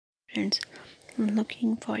Friends,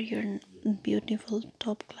 looking for your beautiful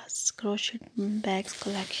top class crochet bags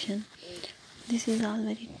collection. This is all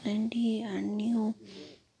very trendy and new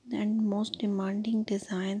and most demanding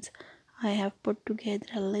designs. I have put together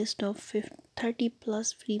a list of 30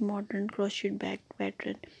 plus free modern crochet bag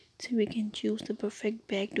patterns, so we can choose the perfect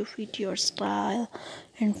bag to fit your style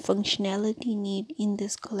and functionality need. In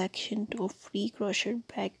this collection of free crochet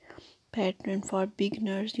bag pattern for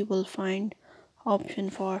beginners, you will find option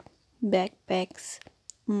for backpacks,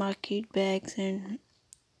 market bags, and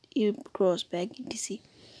cross bag, etc.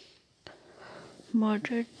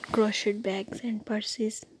 Modern crochet bags and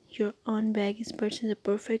purses. Your own bag is purse is a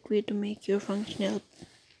perfect way to make your functional,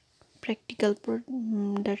 practical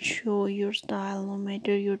that show your style no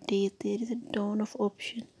matter your taste. There is a ton of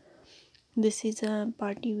option. This is a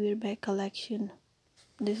party wear bag collection.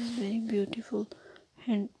 This is very beautiful,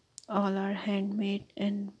 and all are handmade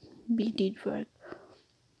and beaded work.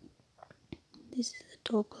 This is a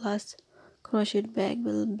top class crochet bag,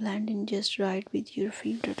 will blend in just right with your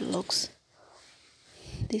favorite looks.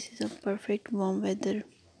 This is a perfect warm weather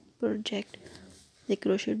project. The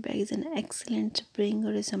crochet bag is an excellent spring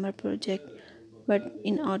or a summer project, but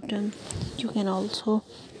in autumn you can also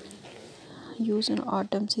use an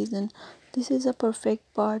autumn season. This is a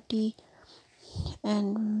perfect party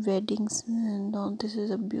and weddings, and this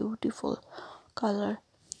is a beautiful color.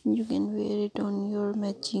 You can wear it on your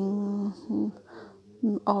matching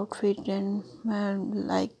outfit and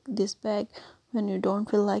like this bag when you don't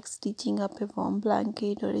feel like stitching up a warm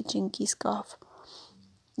blanket or a chunky scarf.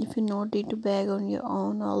 If you not need to bag on your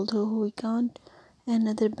own, although we can't,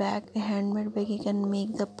 another bag, a handmade bag, you can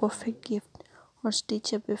make the perfect gift or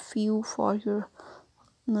stitch up a few for your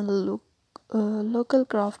local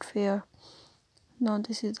craft fair. Now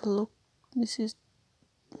this is the look. This is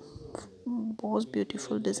most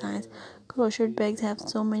beautiful designs. Crochet bags have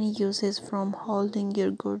so many uses, from holding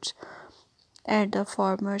your goods at the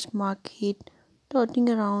farmer's market, toting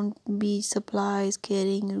around bee supplies,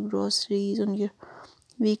 carrying your groceries on your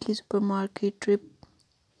weekly supermarket trip,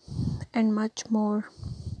 and much more.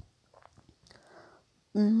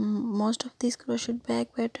 Most of these crochet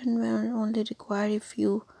bag patterns will only require a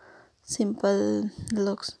few simple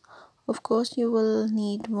looks. Of course, you will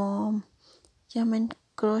need warm, and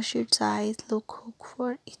crochet size look hook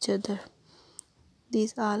for each other.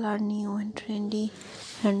 These all are new and trendy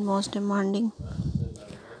and most demanding.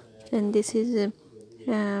 And this is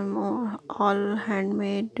all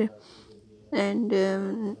handmade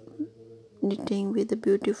and knitting with the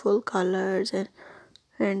beautiful colors,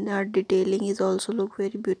 and our detailing is also look very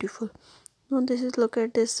beautiful. Now this is, look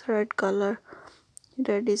at this red color.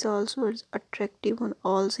 Red is also attractive on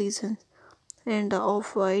all seasons, and the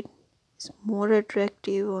off-white is more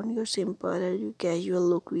attractive on your simple and your casual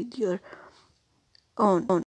look with your own.